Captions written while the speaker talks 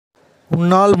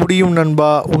உன்னால் முடியும் நண்பா,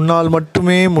 உன்னால்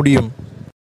மட்டுமே முடியும்.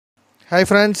 Hi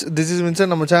friends, this is Vinson.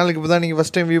 நம்ம சேனலுக்கு இப்போ தான் நீங்கள்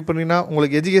ஃபஸ்ட் டைம் வியூ பண்ணிங்கன்னா,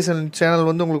 உங்களுக்கு எஜுகேஷன் சேனல்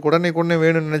வந்து உங்களுக்கு உடனே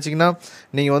வேணும்னு நினச்சிங்கன்னா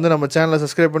நீங்கள் வந்து நம்ம சேனலை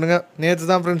சப்ஸ்கிரைப் பண்ணுங்கள். நேற்று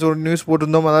தான் ஃப்ரெண்ட்ஸ் ஒரு நியூஸ்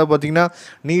போட்டிருந்தோம். அதாவது பார்த்தீங்கன்னா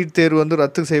நீட் தேர்வு வந்து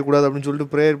ரத்து செய்யக்கூடாது அப்படின்னு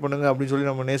சொல்லிட்டு ப்ரேயர் பண்ணுங்கள் அப்படின்னு சொல்லி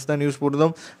நம்ம நேற்று தான் நியூஸ்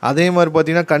போட்டிருந்தோம். அதே மாதிரி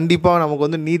பார்த்தீங்கன்னா கண்டிப்பாக நமக்கு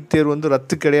வந்து நீட் தேர்வு வந்து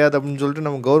ரத்து கிடையாது அப்படின்னு சொல்லிட்டு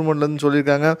நம்ம கவர்மெண்ட்லேருந்து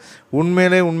சொல்லியிருக்காங்க.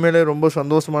 உண்மையிலே ரொம்ப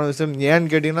சந்தோஷமான விஷயம்.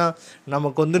 ஏன்னு கேட்டிங்கன்னா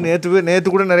நமக்கு வந்து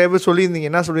நேற்று கூட நிறைய பேர் சொல்லியிருந்தீங்க.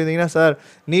 என்ன சொல்லியிருந்தீங்கன்னா, சார்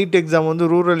நீட் எக்ஸாம்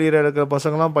வந்து ரூரல் ஏரியாவில் இருக்கிற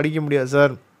பசங்களாம் படிக்க முடியாது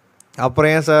சார்,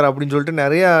 அப்புறம் ஏன் சார் அப்படின்னு சொல்லிட்டு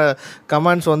நிறையா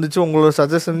கமெண்ட்ஸ் வந்துச்சு. உங்களோட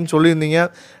சஜஷன் சொல்லியிருந்தீங்க.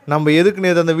 நம்ம எதுக்கு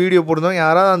நேற்று அந்த வீடியோ போட்டிருந்தோம்,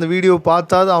 யாராவது அந்த வீடியோ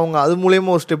பார்த்தாது அவங்க அது மூலயமா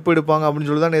ஒரு ஸ்டெப் எடுப்பாங்க அப்படின்னு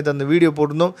சொல்லி தான் நேற்று அந்த வீடியோ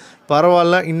போட்டிருந்தோம்.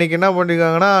 பரவாயில்ல, இன்றைக்கி என்ன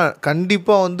பண்ணியிருக்காங்கன்னா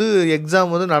கண்டிப்பாக வந்து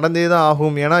எக்ஸாம் வந்து நடந்தே தான்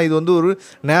ஆகும். ஏன்னா இது வந்து ஒரு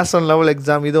நேஷனல் லெவல்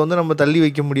எக்ஸாம். இதை வந்து நம்ம தள்ளி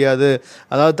வைக்க முடியாது,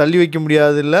 அதாவது தள்ளி வைக்க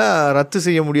முடியாது இல்லை ரத்து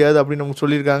செய்ய முடியாது அப்படின்னு நமக்கு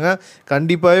சொல்லியிருக்காங்க.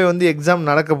 கண்டிப்பாகவே வந்து எக்ஸாம்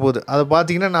நடக்க போகுது. அதை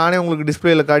பார்த்தீங்கன்னா நானே உங்களுக்கு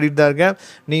டிஸ்பிளேயில் காட்டிட்டு தான் இருக்கேன்.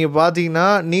 நீங்கள் பார்த்தீங்கன்னா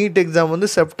நீட் எக்ஸாம் வந்து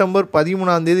செப்டம்பர்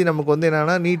 13 நமக்கு வந்து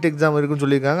என்னென்னா நீட் எக்ஸாம் இருக்குன்னு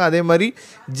சொல்லியிருக்காங்க. அதே மாதிரி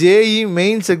ஜேஇ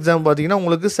மெயின்ஸ் எக்ஸாம் பார்த்தீங்கன்னா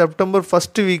உங்களுக்கு செப்டம்பர்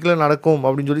ஃபஸ்ட்டு வீக்கில் நடக்கும்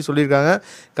அப்படின்னு சொல்லியிருக்காங்க.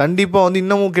 கண்டிப்பாக வந்து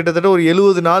இன்னமும் கிட்டத்தட்ட ஒரு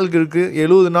 70 நாளுக்கு இருக்குது.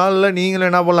 70 நாளில் நீங்களும்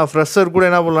என்ன பண்ணலாம், ஃப்ரெஷர் கூட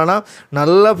என்ன பண்ணலான்னா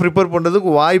நல்லா ப்ரிப்பேர்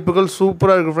பண்ணுறதுக்கு வாய்ப்புகள்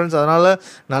சூப்பராக இருக்குது ஃப்ரெண்ட்ஸ். அதனால்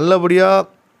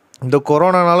நல்லபடியாக இந்த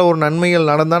கொரோனானால் ஒரு நன்மைகள்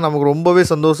நடந்தால் நமக்கு ரொம்பவே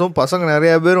சந்தோஷம். பசங்க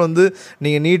நிறையா பேர் வந்து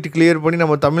நீங்கள் நீட் கிளியர் பண்ணி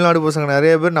நம்ம தமிழ்நாடு பசங்க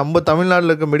நிறையா பேர் நம்ம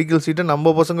தமிழ்நாட்டில் இருக்க மெடிக்கல் சீட்டை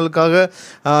நம்ம பசங்களுக்காக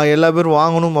எல்லா பேரும்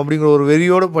வாங்கணும் அப்படிங்கிற ஒரு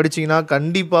வெறியோடு படிச்சிங்கன்னா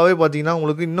கண்டிப்பாகவே பார்த்தீங்கன்னா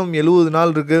உங்களுக்கு இன்னும் 70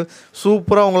 நாள் இருக்குது.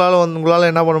 சூப்பராக உங்களால்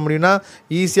என்ன பண்ண முடியும்னா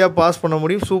ஈஸியாக பாஸ் பண்ண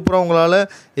முடியும். சூப்பராக உங்களால்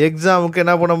எக்ஸாமுக்கு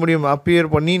என்ன பண்ண முடியும்,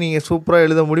 அப்பியர் பண்ணி நீங்கள் சூப்பராக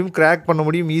எழுத முடியும், கிராக் பண்ண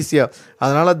முடியும் ஈஸியாக.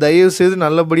 அதனால் தயவுசெய்து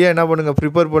நல்லபடியாக என்ன பண்ணுங்கள்,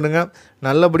 ப்ரிப்பேர் பண்ணுங்கள்,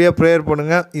 நல்லபடியாக ப்ரேயர்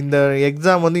பண்ணுங்கள். இந்த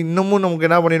எக்ஸாம் வந்து இன்னமும் நமக்கு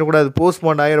என்ன பண்ணிடக்கூடாது,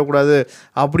 போஸ்ட்போன் ஆகிடக்கூடாது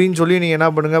அப்படின்னு சொல்லி நீங்கள் என்ன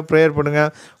பண்ணுங்கள், ப்ரேயர்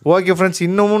பண்ணுங்கள். ஓகே ஃப்ரெண்ட்ஸ்,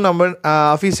 இன்னமும் நம்ம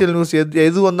அஃபீஷியல் நியூஸ்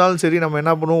எது வந்தாலும் சரி நம்ம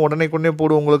என்ன பண்ணுவோம், உடனே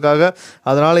போடுவோம் உங்களுக்காக.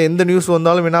 அதனால் எந்த நியூஸ்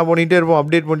வந்தாலும் என்ன பண்ணிகிட்டே இருப்போம்,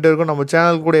 அப்டேட் பண்ணிட்டே இருக்கோம். நம்ம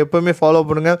சேனல் கூட எப்போவுமே ஃபாலோ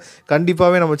பண்ணுங்கள்.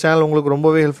 கண்டிப்பாகவே நம்ம சேனல் உங்களுக்கு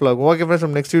ரொம்பவே ஹெல்ப்ஃபுல்லாக இருக்கும். ஓகே ஃப்ரெண்ட்ஸ்,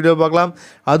 நம்ம நெக்ஸ்ட் வீடியோ பார்க்கலாம்.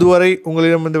 அதுவரை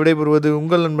உங்களிடம் விடைபெறுவது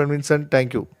உங்கள் நண்பன் வின்சென்ட்.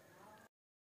 தேங்க்யூ.